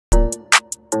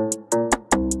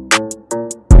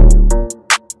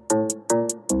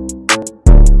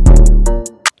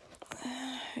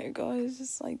guys.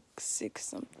 It's like 6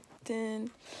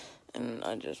 something, and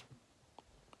I just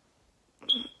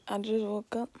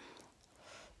woke up.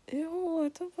 Ew,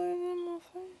 what the fuck is in my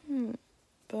phone?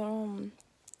 But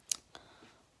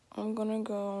I'm gonna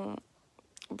go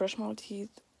brush my teeth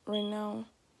right now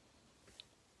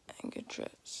and get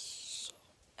dressed. So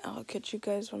I'll catch you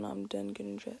guys when I'm done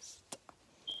getting dressed.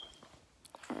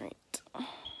 Alright.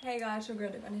 Hey guys, your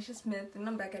girl Vanisha Smith, and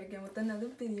I'm back at it again with another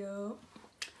video.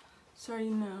 Sorry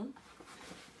now.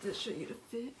 Just show you the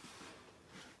fit.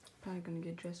 Probably gonna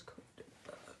get dress coded.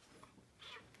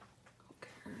 Who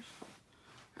cares?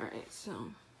 Alright, so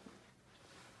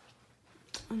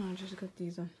I know I just got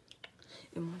these on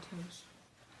in my toes.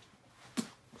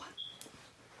 What?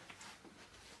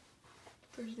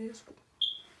 First day of school.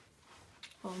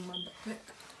 Oh, my backpack.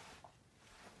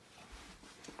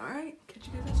 Alright, catch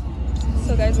you guys at school.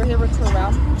 So guys, we're here with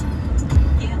Corral.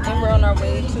 And we're on our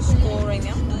way to school right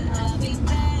now.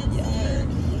 Yeah,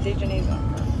 Dejanay's on.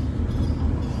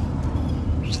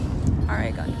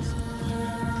 Alright guys.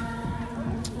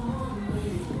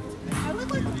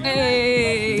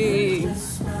 Hey!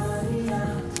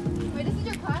 Wait, this is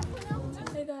your class now?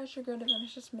 Hey guys, your girl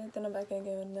Vanisha Smith, and I'm back again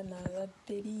with another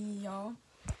video.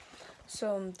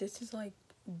 So this is like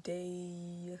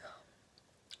day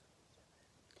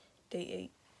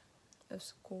 8 of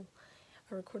school.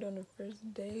 I recorded on the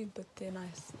first day, but then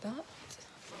I stopped.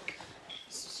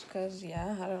 It's because,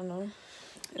 yeah, I don't know.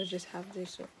 It was just half day,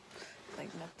 so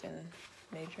like nothing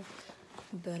major.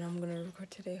 But I'm gonna record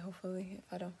today, hopefully,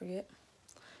 if I don't forget.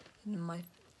 In my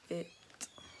fit.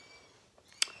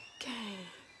 Okay.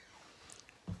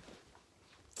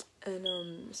 And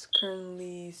it's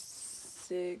currently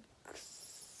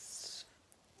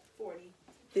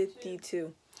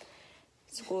 6:52.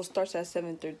 School starts at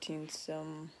 7:13, so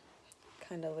I'm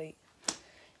kind of late.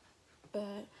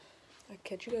 But I'll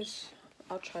catch you guys.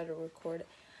 I'll try to record.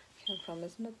 Can't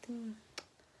promise nothing.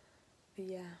 But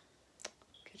yeah,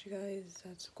 catch you guys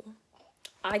at school.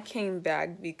 I came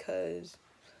back because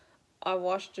I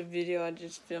watched the video I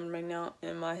just filmed right now,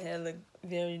 and my head looked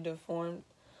very deformed.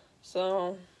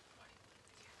 So,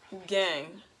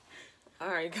 gang.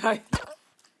 Alright, guys.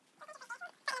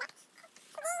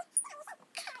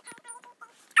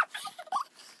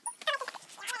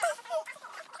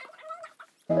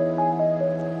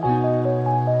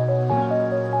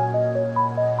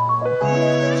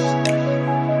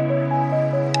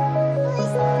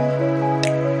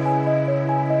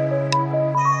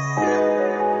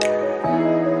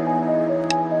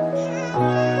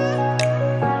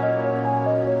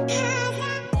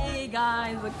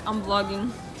 I'm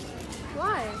vlogging.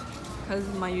 Why? Because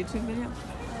of my YouTube video.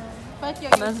 Fuck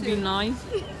your Must be nice.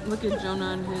 Look at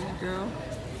Jonah and his girl.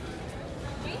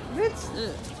 Bitch.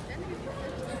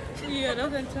 Yeah,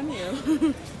 that's Antonio.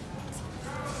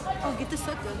 Oh, get the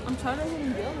sucker. I'm tired of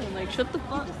him yelling. Like, shut the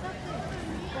fuck.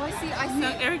 Oh, I see.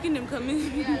 Now Eric and him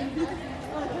coming.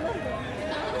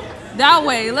 That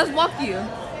way. Let's walk you.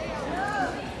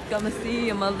 Gonna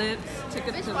see my lips.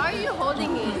 Bitch, why are you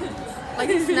holding it? Like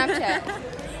a Snapchat.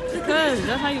 Because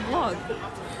that's how you vlog.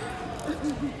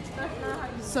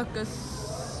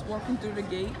 Suckers walking through the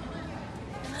gate.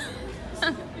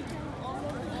 I'm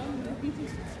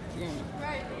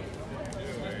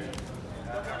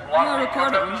gonna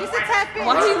record him. She's a tap in.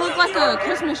 Why do you look like a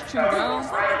Christmas tree, bro?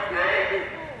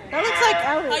 That looks like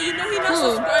Alex. How you know he not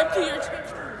subscribed to your church?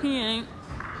 He ain't.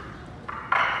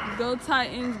 Go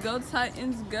Titans, go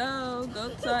Titans, go. Go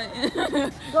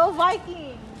Titans. Go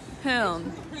Vikings. Hell.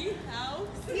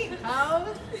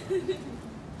 House.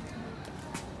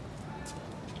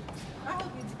 I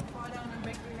hope you fall down and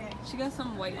break your neck. She got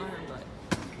some white on her butt.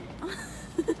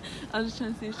 I was just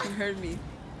trying to see if she heard me.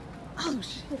 Oh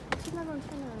shit. She's not gonna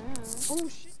turn around. Oh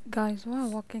shit. Guys, when I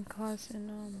walk in class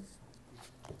and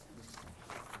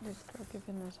this girl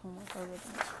giving us homework already.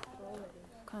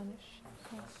 Kind of shit.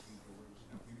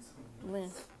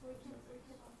 Lynn.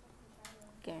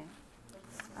 Okay.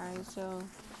 Alright, so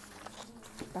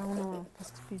I don't know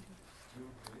what's the video.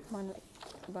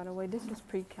 By the way, this is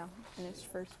pre-cal and it's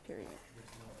first period.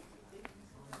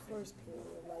 First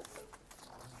period, like.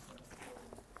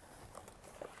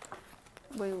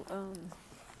 Wait,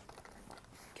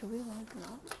 can we log them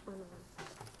out?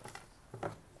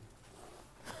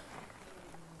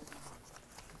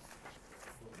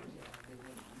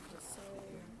 So,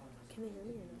 can they hear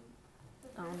me or no?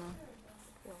 I don't know.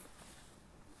 Well,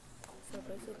 so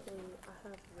basically, I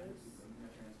have this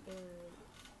and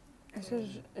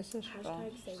It says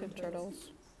Hashtag save save the turtles.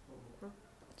 Huh?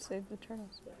 Save the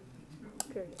turtles.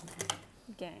 period.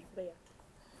 Gang. But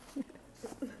yeah.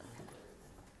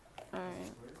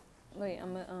 Alright. Wait,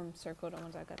 I'm gonna circle the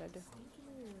ones I gotta do.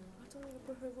 I told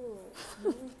put her little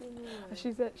smelly thing in.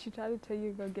 She said she tried to tell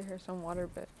you to go get her some water,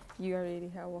 but you already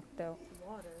had walked out.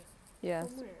 Water? Yes.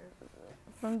 From where?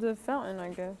 From the fountain, I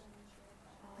guess.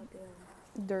 Oh,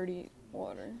 damn. Dirty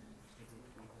water.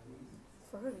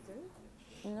 For her to drink?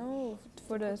 No,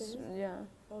 for this, yeah.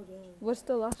 Oh, damn. What's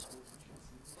the last?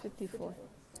 54.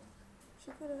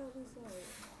 She could have at least, like,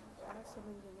 asked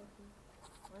somebody to make me.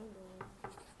 I ain't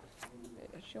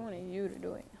doing it. She wanted you to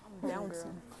do it. I'm down,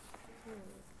 girl.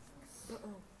 You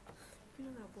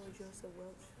know that boy Joseph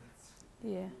Welch?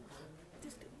 Yeah.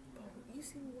 This thing, bro, you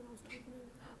see me when I was talking to him?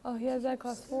 Oh, he has that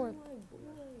class 4th. My boy.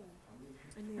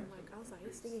 And then, like, I was like,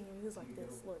 it's sticking here. He was like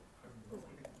this, look. He was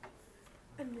like,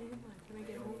 and then, like, when I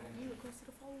get home, he requested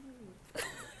to follow me.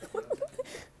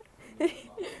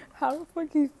 How the fuck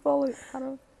he follow? How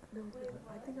the? No,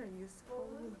 I think I used to follow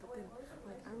him, but then,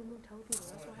 like, I removed hella people.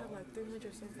 That's why I have, like,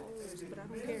 300 some followers, but I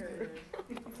don't care.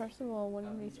 First of all, one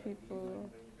of these people,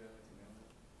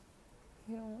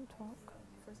 he don't talk.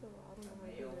 First of all, I don't know how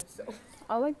to do this, so.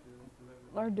 I like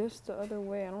our dish the other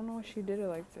way. I don't know why she did it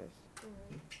like this.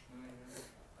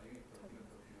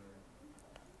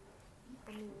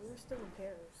 I mean, we were still in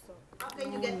Paris, so. How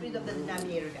can you get rid of the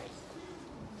denominator, guys?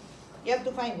 You have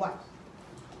to find what?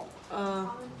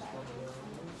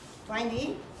 Find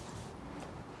the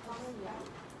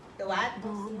what?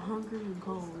 I'm hungry and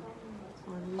cold.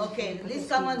 Okay, the least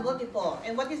common multiple.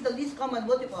 And what is the least common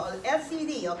multiple?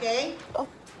 LCD, okay? Oh.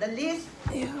 The least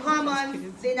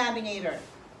common denominator.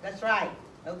 That's right,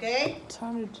 okay?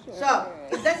 Time to do So,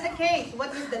 if that's the case,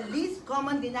 what is the least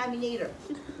common denominator?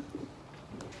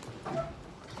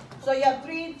 So you have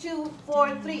 3, 2,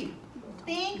 4, 3.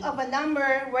 Think of a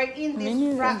number wherein this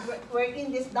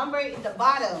number in the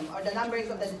bottom, or the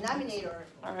numbers of the denominator.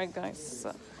 Alright, guys.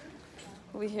 So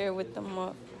we here with the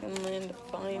Muck and Lynn, the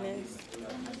finest.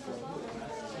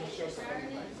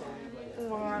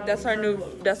 That's our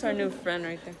new friend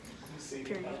right there.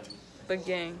 Period. The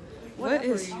gang. What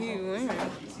is he wearing?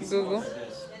 Google.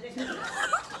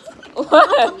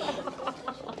 What?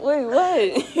 Wait, what?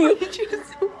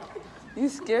 You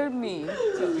scared me.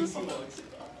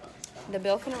 The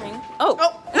bell finna ring. Oh.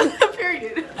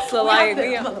 Period. So like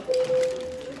we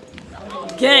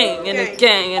gang and a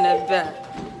gang in the back.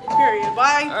 Period.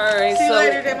 Bye. Alright, See you so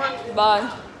later, Damon. bye.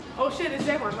 Oh shit, it's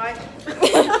Damon. Bye.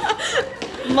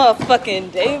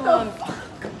 Motherfucking Damon.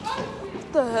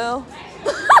 What the hell?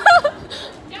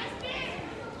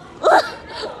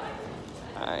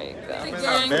 Alright, go.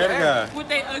 Verga. With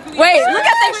they ugly. Wait, look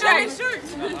at that shirt.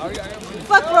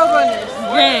 Fuck Roadrunners.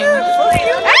 Gang.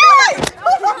 Hey!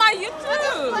 From my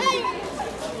YouTube.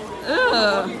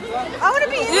 Ugh. I want to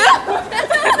be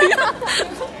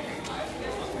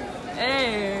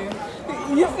Hey.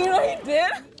 You see what he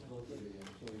did?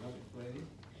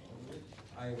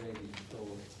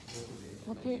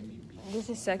 Okay, this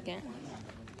is second.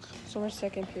 So we're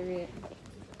second period.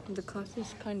 The class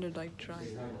is kind of like dry.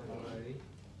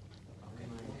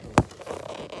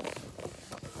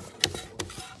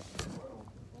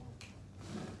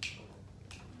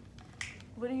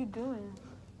 What are you doing?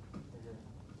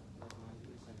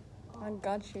 I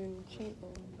got you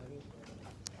cheating.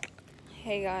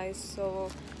 Hey guys,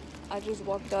 so I just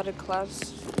walked out of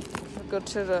class to go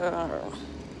to the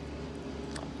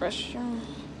restroom.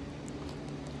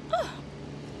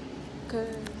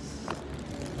 Because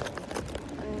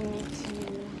I need to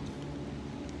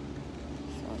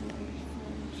find my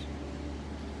friends.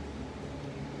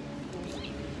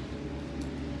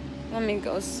 Let me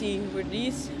go see where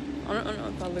these. I don't know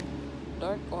if I look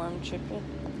dark or I'm tripping,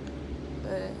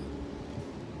 but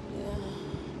yeah,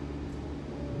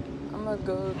 I'm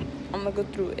gonna go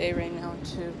through A right now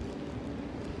too.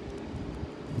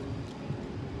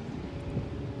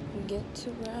 Get to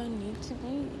where I need to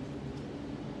be.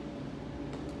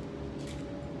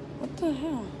 What the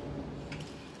hell?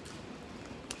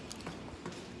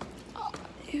 Oh,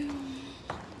 ew.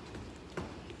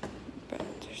 But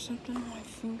there's something on my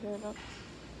finger.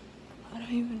 I don't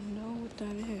even know what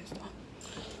that is.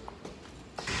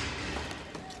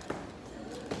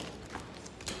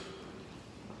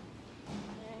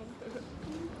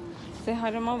 Say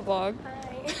hi to my vlog. Hi.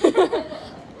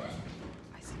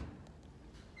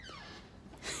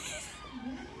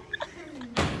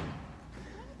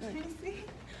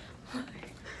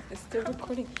 It's still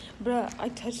recording. Bruh, I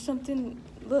touched something.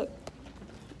 Look.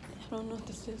 I don't know what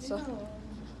this is, so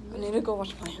I need to go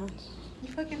wash my hands.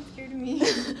 You fucking scared me.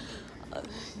 I'm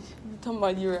talking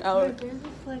about you were out. There's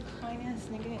this like finance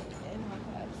nigga in my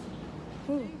class.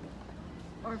 Who?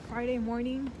 Or Friday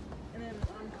morning, and then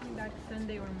I'm coming back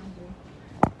Sunday or Monday.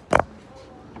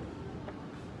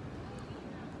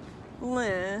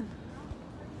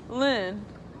 Lynn.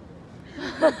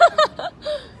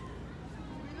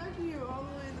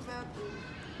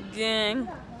 Gang.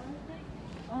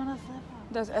 Oh, that's Lepa.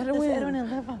 That's Edwin. That's Edwin and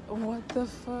Lepa. What the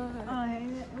fuck? Oh, hey,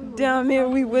 Damn it,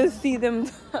 we will see them.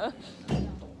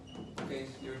 Okay,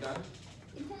 you're done.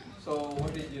 So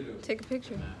what did you do? Take a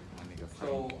picture.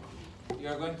 So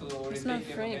you're going to It's not retake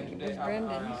him Frank, again today, it's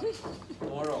Brandon.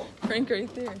 tomorrow. Frank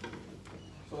right there.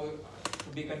 So to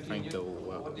be Frank continued. the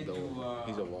What did you?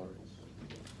 he's a walrus.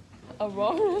 A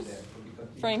walrus?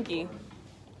 Frankie.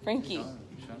 Frankie.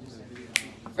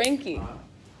 Frankie.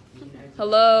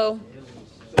 Hello.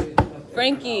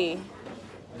 Frankie.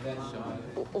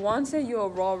 Juan said you're a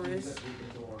walrus.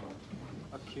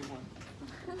 A cute one.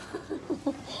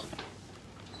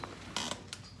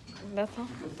 That's all?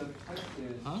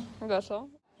 Huh? That's all?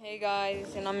 Hey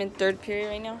guys, and I'm in third period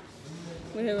right now.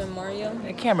 We're here with Mario.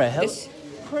 Hey, camera, help. This,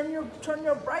 Turn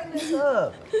your brightness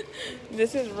up.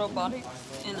 this is robotics,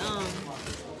 and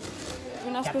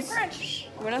we're not supposed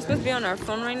to be on our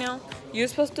phone right now. You're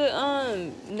supposed to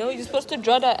no, you're supposed to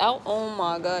draw that out. Oh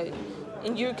my god,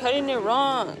 and you're cutting it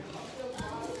wrong.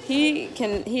 He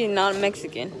is not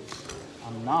Mexican.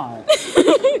 I'm not.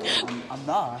 I'm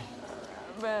not.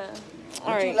 Bruh.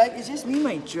 All Don't you right. like? It's just me,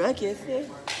 my drug is it?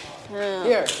 Yeah.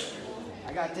 Here,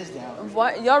 I got this down.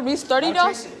 What y'all restarted I'll y'all?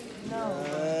 trace it.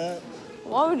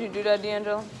 Why would you do that,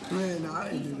 D'Angelo? Man, I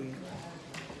didn't do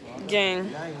that.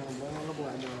 Gang. I ain't gonna blame on the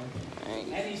black guy. Alright.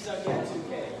 And he sucked at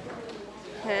 2K.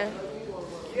 Huh?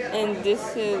 And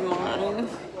this is mine.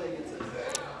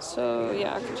 So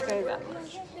yeah, I'll catch you guys that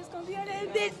much. It's gonna be on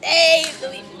that bitch. Hey,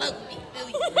 feel me? Fuck me, feel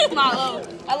me? It's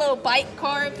my little bike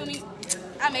car, feel me?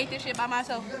 I made this shit by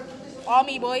myself. All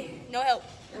me, boy. No help.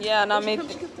 Yeah, and I made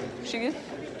she good.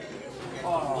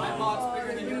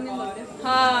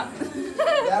 Ha!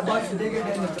 That box is bigger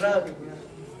than the truck.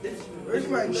 Where's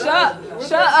my Shut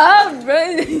up,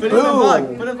 bro. Put it in the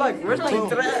bug. Put it back. Where's my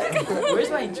truck? Where's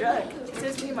my truck? It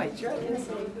says me, my truck.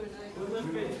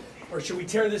 Or should we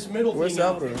tear this middle What's thing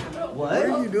up, out? bro? What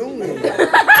are you doing?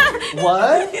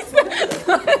 What?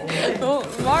 Oh,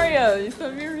 Mario, you're so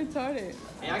very retarded.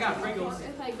 Hey, I got Pringles.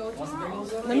 If I go tomorrow,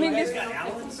 Let me get.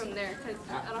 from there, because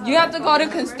I don't You have to call the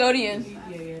custodian.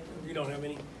 You don't have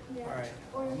any? Alright.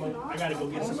 I gotta go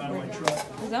get some out of my truck.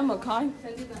 Is that Makai?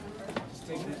 Just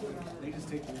take it. They just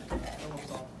take it.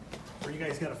 Or you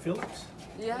guys got a Phillips?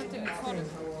 You have to call the.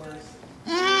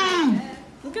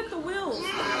 Look at the wheels.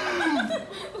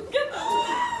 Look at the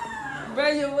wheels. Bro,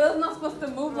 your wheel's not supposed to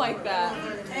move like that.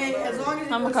 Hey, as long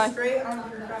as I'm it okay. goes straight, I don't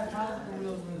care if the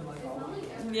wheels move like all.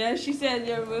 Yeah, she said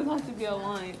your wheels have to be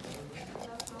aligned.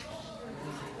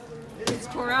 It's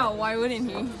Corral, why wouldn't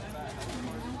he?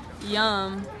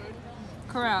 Yum.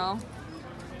 Corral.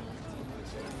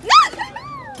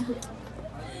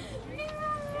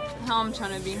 How I'm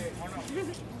trying to be.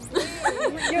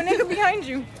 Yo, nigga behind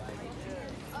you.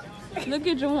 Look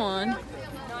at Juwan.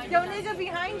 Yo, nigga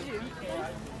behind you.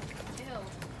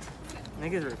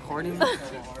 Niggas recording.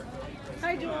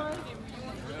 Hi, Juwan.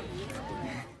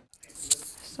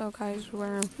 So guys,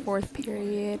 we're in fourth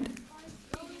period.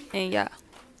 And yeah.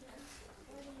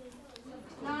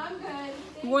 No, I'm good.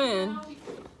 When?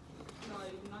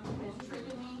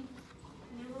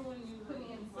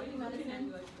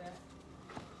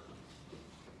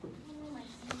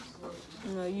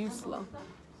 No, you slow.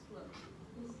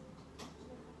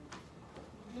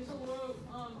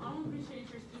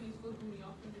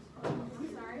 I'm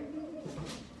sorry.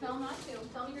 Tell not to.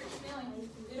 Tell me your feelings.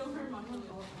 It don't hurt my feelings.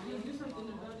 You do something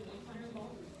about it.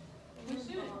 You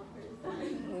should.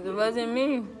 It wasn't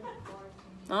me.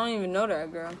 I don't even know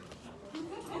that girl.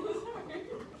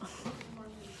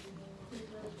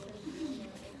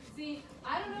 See,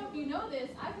 I don't know if you know this.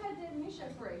 I've had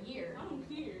Denisha for a year. I don't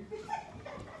care.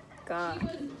 God. She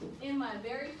was in my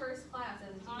very first class as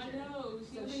a teacher. I know.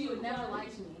 So she would never lie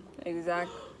to me.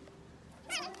 Exactly.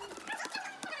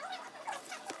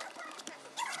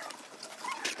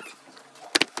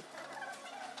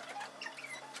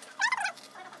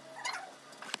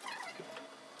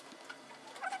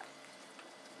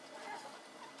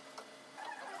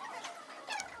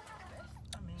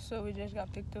 So we just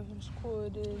got picked up from school.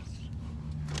 It is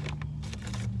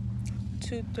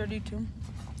 2:32.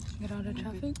 Get out of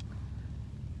traffic.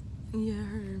 Yeah,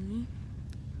 heard me.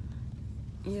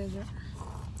 Yeah, sir.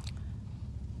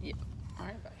 Yeah.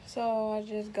 Alright, bye. So I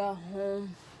just got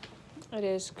home. It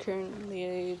is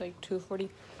currently like 2:40.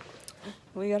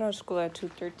 We got out of school at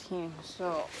 2:13.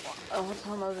 So the whole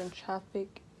time I was in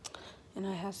traffic, and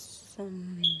I had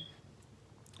some.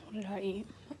 What did I eat?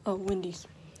 Oh, Wendy's.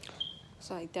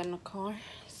 So I ate that in the car.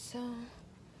 So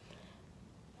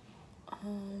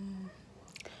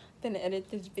gonna edit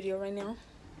this video right now.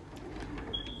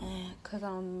 And because I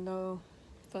don't know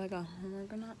if I got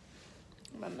homework or not.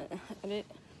 But I'm gonna edit.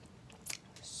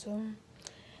 So,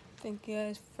 thank you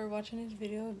guys for watching this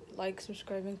video. Like,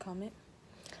 subscribe, and comment.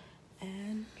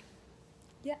 And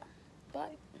yeah,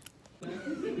 bye. Come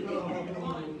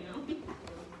on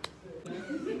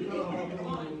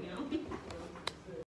now.